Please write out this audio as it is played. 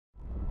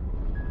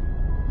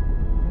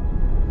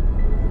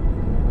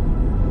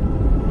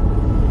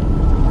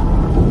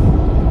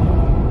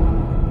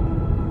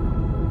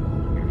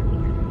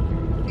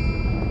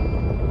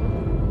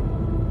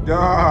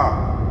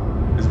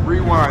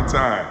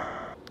time.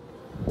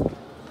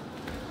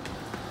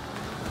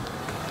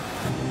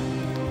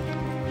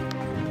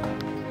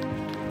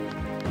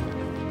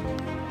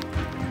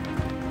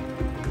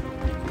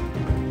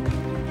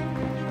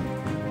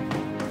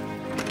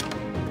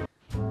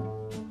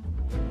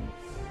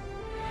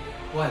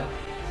 What?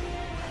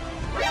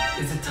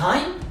 Is it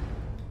time?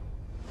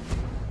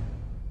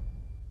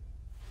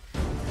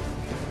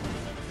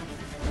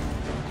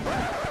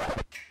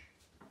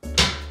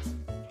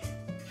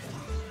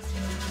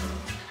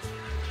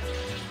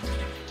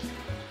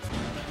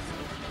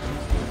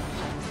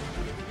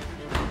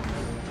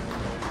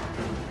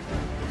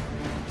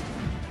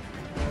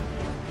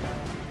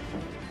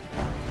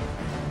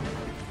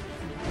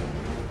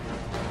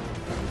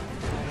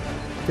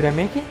 Did I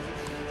make it?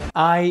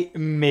 I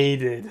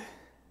made it.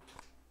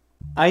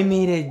 I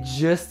made it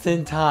just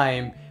in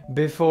time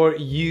before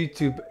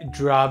YouTube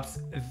drops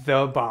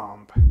the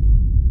bomb.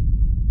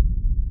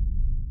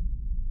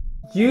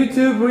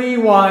 YouTube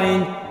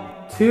Rewind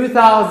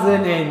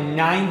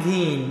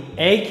 2019,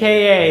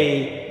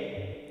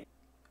 aka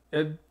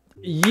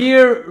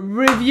year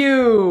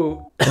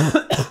review.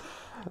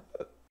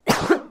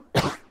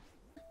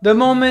 The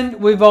moment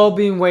we've all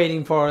been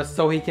waiting for,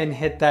 so he can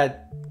hit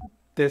that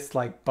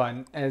dislike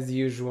button as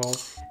usual.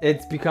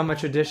 It's become a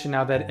tradition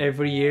now that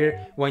every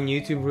year when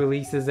YouTube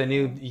releases a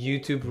new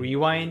YouTube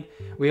Rewind,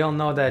 we all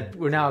know that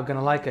we're now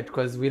gonna like it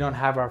because we don't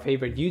have our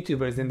favorite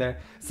YouTubers in there.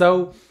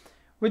 So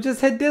we just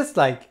hit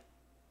dislike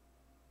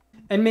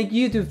and make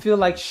YouTube feel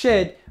like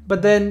shit,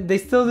 but then they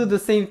still do the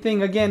same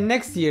thing again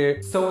next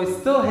year. So we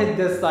still hit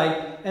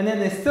dislike and then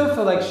they still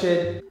feel like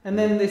shit and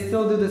then they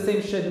still do the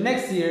same shit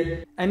next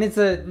year, and it's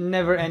a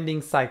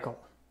never-ending cycle.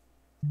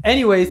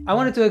 Anyways, I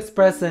wanted to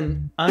express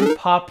an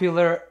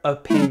unpopular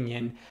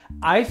opinion.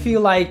 I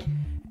feel like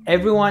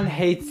everyone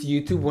hates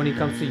YouTube when it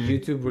comes to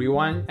YouTube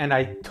Rewind, and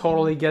I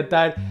totally get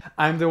that.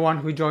 I'm the one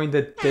who joined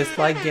the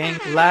dislike gang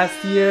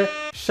last year.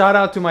 Shout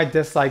out to my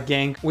dislike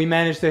gang. We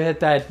managed to hit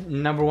that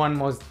 #1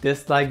 most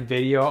disliked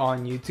video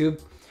on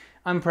YouTube.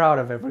 I'm proud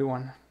of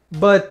everyone.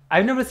 But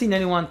I've never seen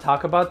anyone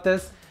talk about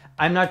this.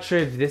 I'm not sure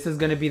if this is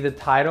going to be the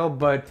title,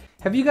 but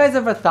have you guys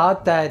ever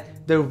thought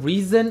that the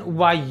reason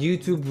why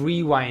YouTube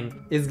Rewind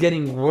is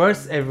getting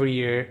worse every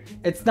year,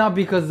 it's not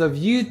because of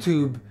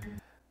YouTube,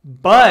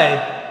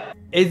 but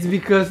it's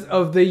because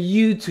of the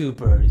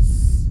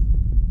YouTubers?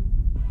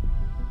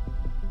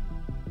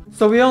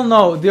 So we all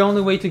know the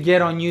only way to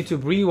get on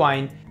YouTube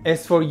Rewind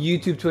is for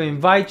YouTube to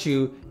invite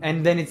you,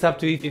 and then it's up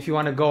to you if you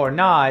want to go or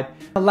not.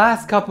 The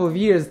last couple of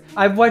years,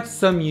 I've watched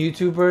some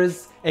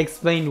YouTubers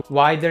explain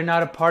why they're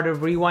not a part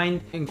of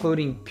Rewind,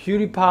 including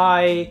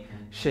PewDiePie,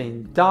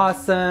 Shane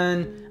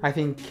Dawson, I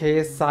think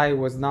KSI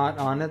was not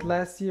on it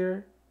last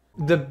year.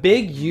 The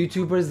big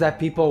YouTubers that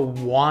people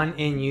want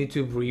in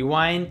YouTube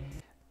Rewind,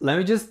 let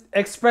me just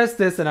express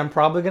this, and I'm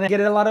probably gonna get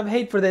a lot of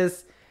hate for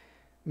this.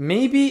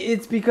 Maybe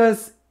it's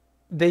because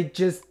they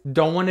just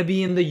don't want to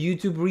be in the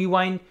YouTube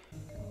Rewind.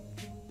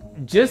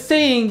 Just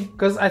saying,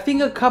 because I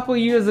think a couple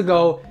years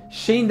ago,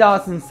 Shane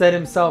Dawson said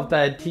himself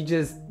that he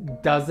just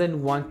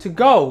doesn't want to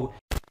go.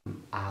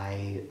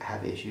 I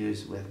have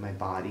issues with my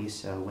body,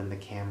 so when the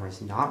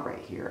camera's not right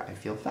here, I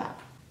feel fat.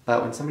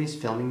 But when somebody's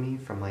filming me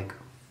from like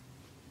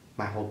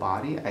my whole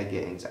body, I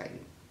get anxiety.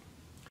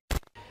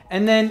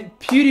 And then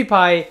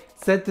PewDiePie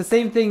said the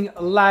same thing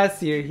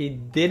last year. He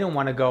didn't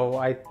want to go.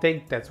 I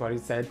think that's what he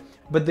said.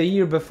 But the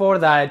year before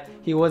that,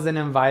 he wasn't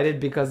invited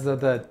because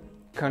of the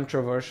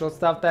controversial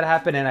stuff that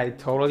happened, and I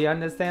totally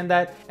understand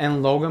that.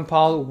 And Logan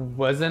Paul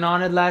wasn't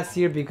on it last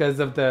year because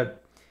of the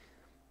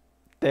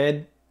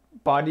dead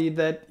body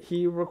that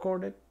he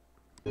recorded.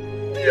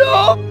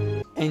 Yeah.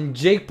 And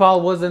Jake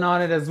Paul wasn't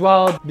on it as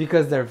well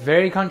because they're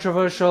very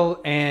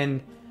controversial,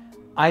 and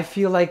I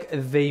feel like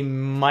they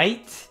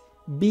might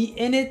be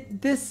in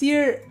it this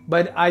year,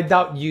 but I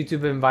doubt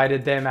YouTube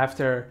invited them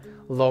after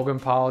Logan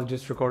Paul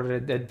just recorded a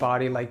dead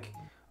body like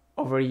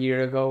over a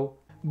year ago.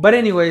 But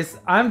anyways,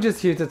 I'm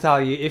just here to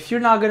tell you, if you're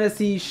not gonna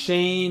see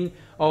Shane,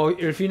 or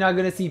if you're not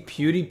gonna see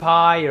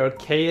PewDiePie or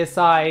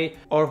KSI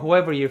or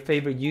whoever your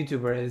favorite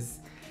YouTuber is,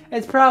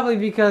 it's probably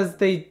because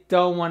they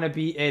don't want to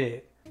be in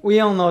it.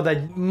 We all know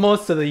that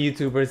most of the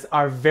YouTubers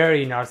are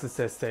very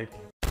narcissistic.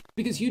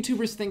 Because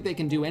YouTubers think they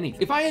can do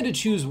anything. If I had to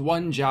choose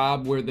one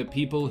job where the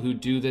people who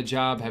do the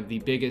job have the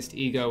biggest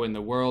ego in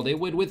the world, it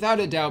would without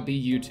a doubt be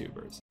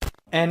YouTubers.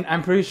 And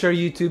I'm pretty sure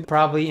YouTube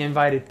probably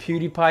invited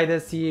PewDiePie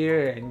this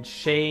year and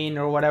Shane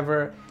or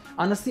whatever.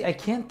 Honestly, I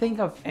can't think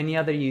of any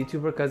other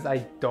YouTuber because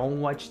I don't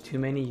watch too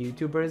many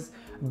YouTubers.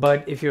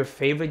 But if your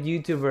favorite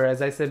YouTuber,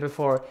 as I said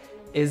before,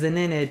 isn't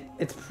in it,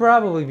 it's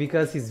probably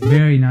because he's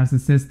very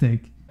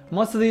narcissistic.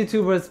 Most of the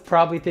YouTubers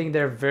probably think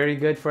they're very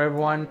good for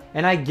everyone,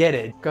 and I get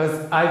it,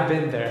 because I've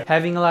been there.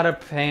 Having a lot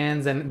of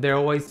fans, and they're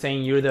always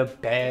saying you're the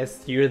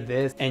best, you're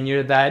this, and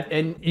you're that,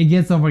 and it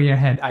gets over your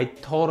head. I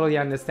totally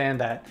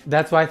understand that.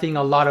 That's why I think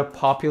a lot of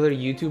popular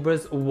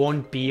YouTubers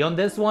won't be on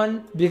this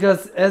one,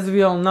 because as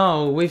we all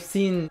know, we've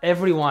seen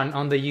everyone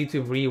on the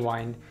YouTube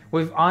Rewind.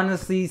 We've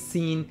honestly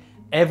seen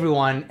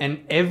everyone,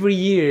 and every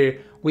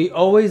year, we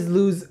always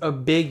lose a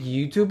big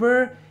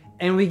YouTuber,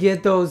 and we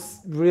get those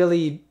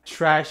really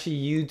trashy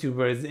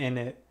YouTubers in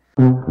it.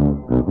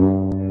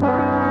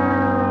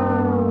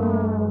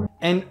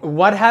 And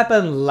what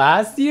happened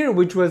last year,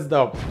 which was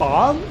the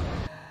bomb?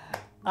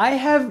 I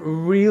have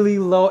really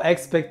low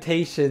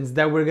expectations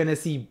that we're gonna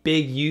see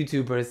big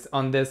YouTubers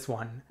on this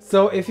one.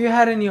 So if you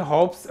had any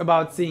hopes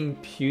about seeing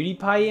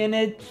PewDiePie in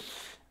it,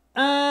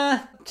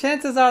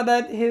 chances are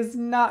that he's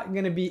not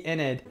gonna be in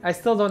it. I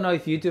still don't know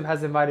if YouTube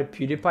has invited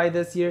PewDiePie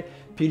this year.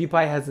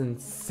 PewDiePie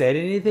hasn't said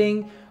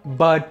anything,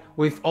 but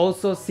we've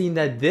also seen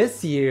that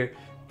this year,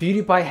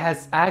 PewDiePie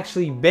has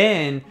actually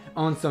been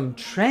on some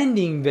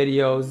trending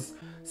videos.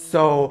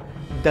 So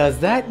does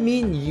that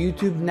mean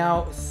YouTube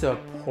now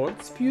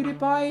supports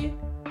PewDiePie?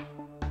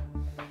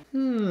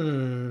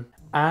 I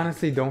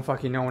honestly don't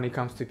fucking know when it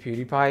comes to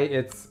PewDiePie.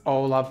 It's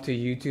all up to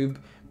YouTube,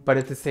 but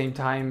at the same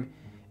time,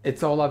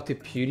 it's all up to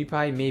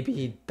PewDiePie. Maybe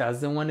he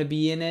doesn't want to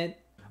be in it.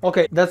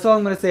 Okay, that's all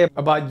I'm gonna say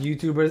about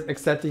YouTubers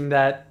accepting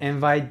that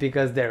invite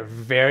because they're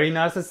very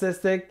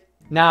narcissistic.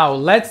 Now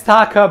let's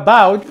talk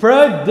about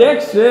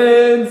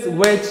predictions,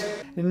 which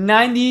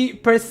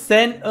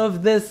 90%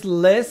 of this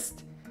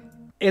list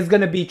is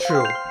gonna be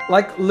true.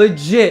 Like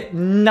legit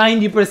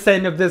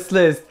 90% of this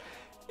list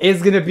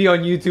is gonna be on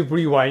YouTube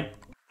Rewind.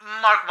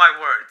 Mark my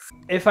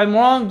words. If I'm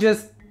wrong,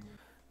 just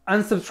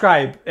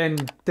unsubscribe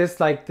and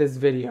dislike this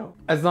video.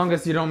 As long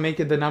as you don't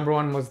make it the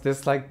 #1 most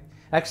disliked.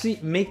 Actually,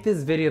 make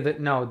this video that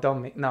no,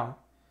 don't make no.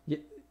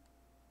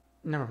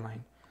 Never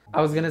mind.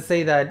 I was gonna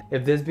say that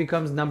if this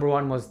becomes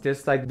 #1 most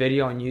disliked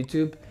video on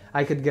YouTube,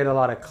 I could get a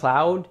lot of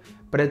clout,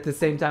 but at the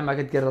same time I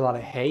could get a lot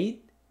of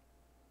hate.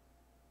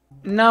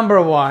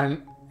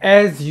 #1,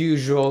 as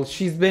usual,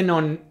 she's been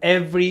on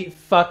every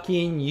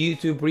fucking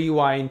YouTube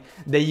Rewind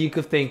that you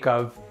could think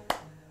of.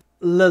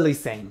 Lily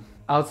Singh.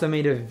 I also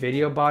made a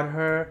video about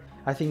her.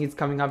 I think it's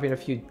coming up in a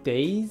few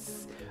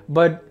days,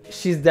 but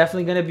she's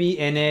definitely gonna be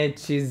in it.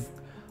 She's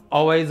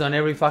always on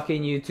every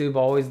fucking YouTube,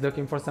 always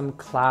looking for some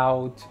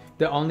clout.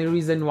 The only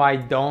reason why I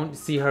don't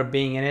see her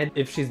being in it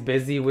if she's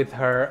busy with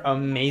her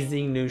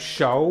amazing new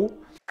show.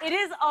 It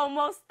is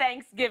almost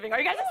Thanksgiving. Are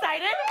you guys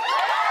excited?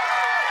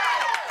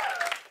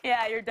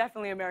 Yeah, you're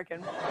definitely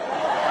American.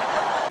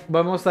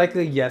 But most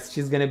likely, yes,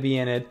 she's gonna be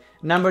in it.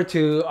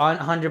 #2,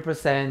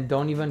 100%,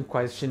 don't even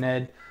question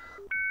it.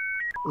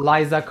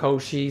 Liza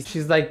Koshy.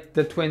 She's like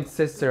the twin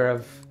sister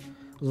of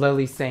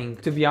Lily Singh.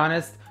 To be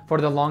honest, for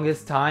the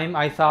longest time,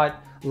 I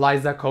thought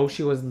Liza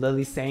Koshy was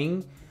Lily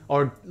Singh,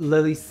 or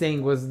Lily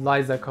Singh was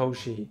Liza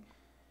Koshy.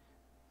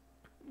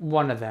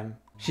 One of them.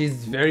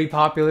 She's very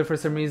popular for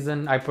some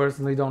reason. I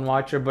personally don't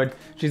watch her, but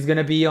she's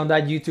gonna be on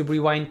that YouTube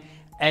Rewind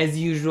as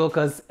usual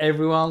because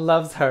everyone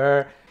loves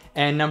her.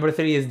 And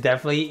 #3 is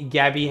definitely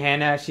Gabby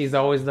Hanna. She's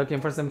always looking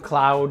for some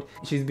clout.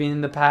 She's been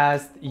in the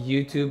past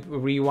YouTube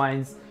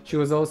Rewinds. She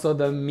was also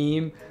the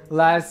meme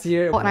last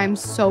year. And I'm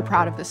so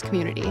proud of this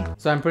community.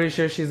 So I'm pretty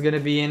sure she's gonna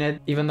be in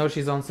it, even though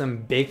she's on some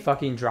big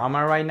fucking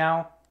drama right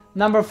now.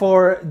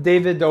 #4,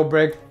 David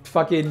Dobrik,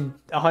 fucking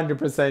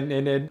 100%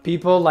 in it.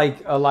 People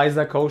like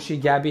Eliza Koshy,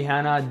 Gabby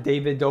Hanna,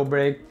 David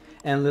Dobrik,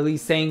 and Lily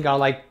Singh are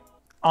like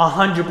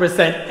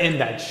 100% in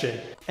that shit.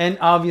 And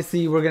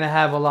obviously we're gonna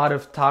have a lot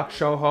of talk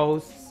show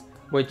hosts,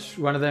 which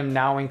one of them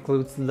now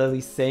includes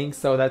Lily Singh.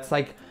 So that's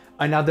like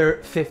another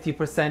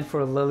 50%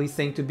 for Lily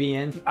Singh to be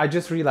in. I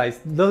just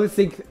realized Lily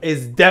Singh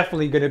is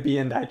definitely gonna be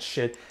in that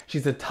shit.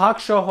 She's a talk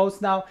show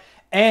host now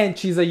and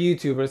she's a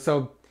YouTuber,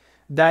 so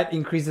that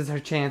increases her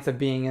chance of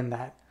being in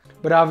that.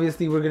 But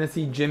obviously we're gonna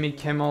see Jimmy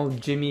Kimmel,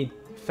 Jimmy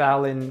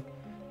Fallon,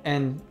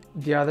 and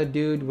the other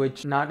dude,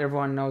 which not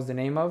everyone knows the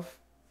name of.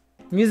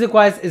 Music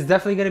wise, it's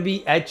definitely gonna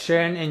be Ed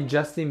Sheeran and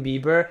Justin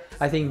Bieber.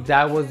 I think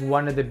that was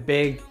one of the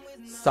big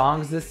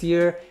songs this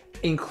year,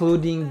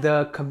 including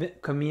the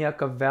Camila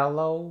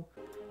Cabello,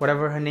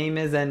 whatever her name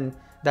is, and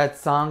that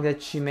song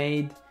that she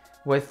made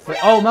with,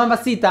 oh,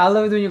 Mamacita. I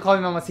love it when you call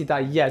me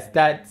Mamacita. Yes,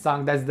 that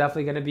song, that's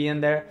definitely gonna be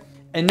in there.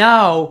 And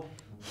now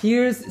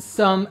here's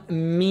some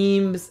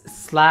memes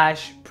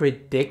slash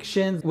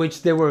predictions,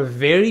 which they were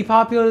very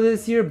popular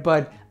this year,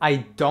 but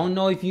I don't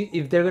know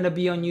if they're gonna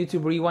be on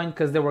YouTube Rewind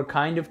because they were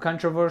kind of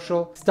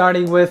controversial.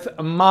 Starting with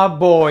my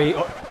boy,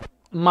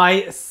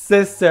 my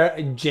sister,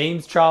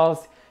 James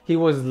Charles. He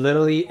was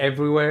literally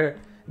everywhere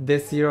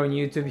this year on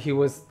YouTube. He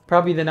was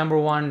probably the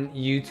 #1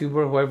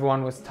 YouTuber who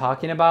everyone was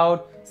talking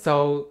about.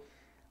 So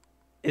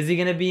is he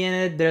gonna be in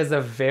it? There's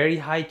a very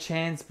high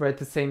chance, but at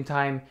the same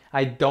time,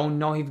 I don't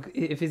know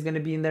if he's gonna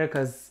be in there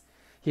because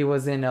he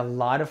was in a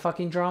lot of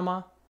fucking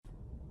drama.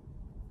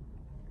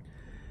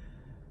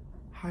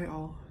 Hi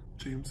all,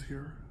 James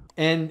here.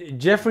 And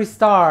Jeffree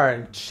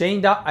Star,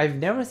 Shane I've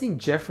never seen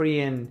Jeffree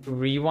in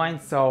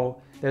Rewind,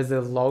 so there's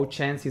a low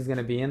chance he's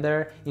gonna be in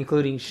there,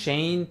 including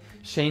Shane.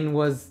 Shane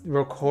was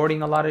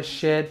recording a lot of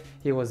shit.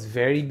 He was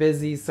very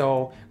busy,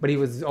 but he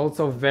was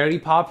also very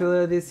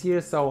popular this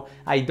year, so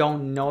I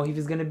don't know if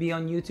he's gonna be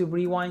on YouTube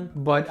Rewind,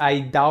 but I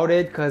doubt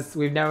it because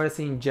we've never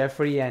seen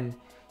Jeffree and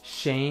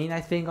Shane,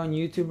 I think, on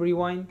YouTube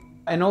Rewind.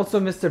 And also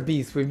Mr.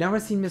 Beast. We've never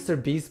seen Mr.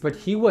 Beast, but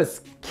he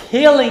was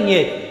killing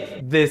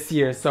it this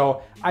year,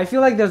 so I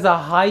feel like there's a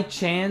high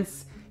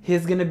chance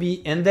he's gonna be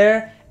in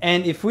there.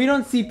 And if we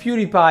don't see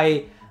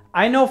PewDiePie,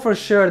 I know for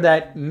sure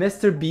that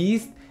Mr.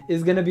 Beast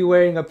is gonna be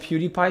wearing a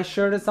PewDiePie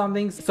shirt or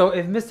something. So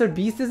if Mr.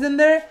 Beast is in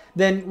there,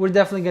 then we're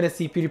definitely gonna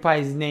see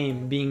PewDiePie's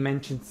name being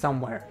mentioned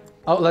somewhere.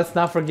 Oh, let's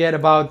not forget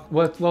about,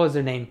 what was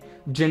her name?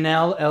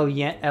 Janelle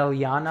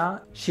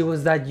Eliana. She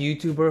was that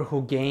YouTuber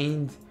who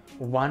gained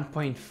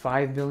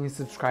 1.5 million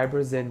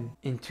subscribers in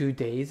 2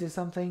 days or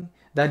something.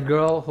 That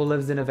girl who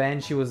lives in a van,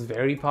 she was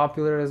very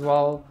popular as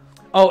well.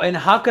 Oh, and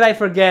how could I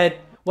forget,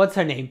 what's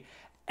her name?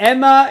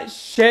 Emma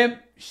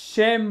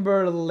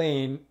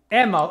Chamberlain.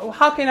 Emma,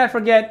 how can I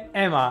forget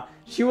Emma?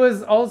 She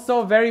was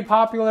also very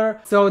popular.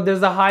 So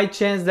there's a high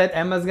chance that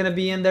Emma's gonna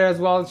be in there as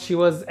well. She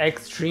was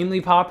extremely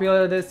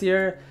popular this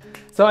year.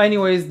 So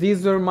anyways,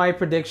 these were my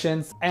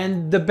predictions.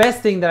 And the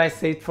best thing that I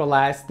saved for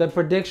last, the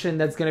prediction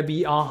that's gonna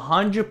be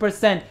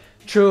 100%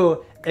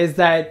 true, is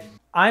that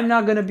I'm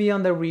not gonna be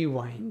on the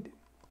rewind.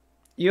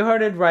 You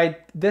heard it right.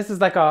 This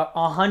is like a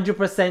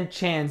 100%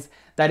 chance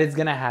that it's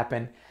gonna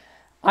happen.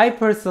 I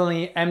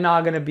personally am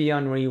not gonna be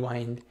on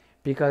rewind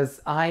because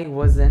I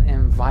wasn't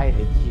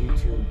invited,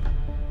 YouTube.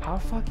 How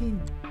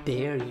fucking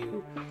dare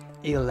you?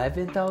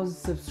 11,000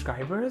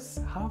 subscribers?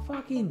 How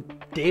fucking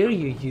dare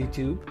you,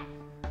 YouTube?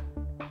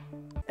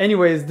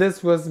 Anyways,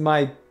 this was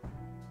my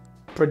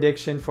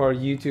prediction for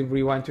YouTube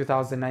Rewind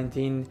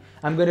 2019.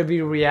 I'm gonna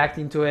be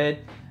reacting to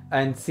it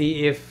and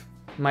see if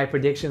my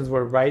predictions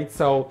were right.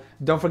 So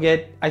don't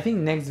forget, I think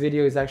next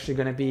video is actually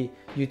gonna be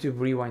YouTube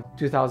Rewind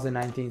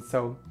 2019.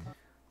 So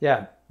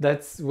yeah,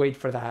 let's wait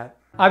for that.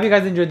 I hope you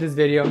guys enjoyed this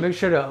video. Make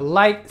sure to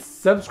like,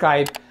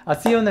 subscribe. I'll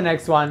see you in the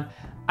next one.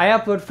 I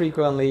upload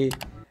frequently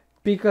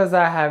because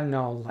I have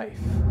no life.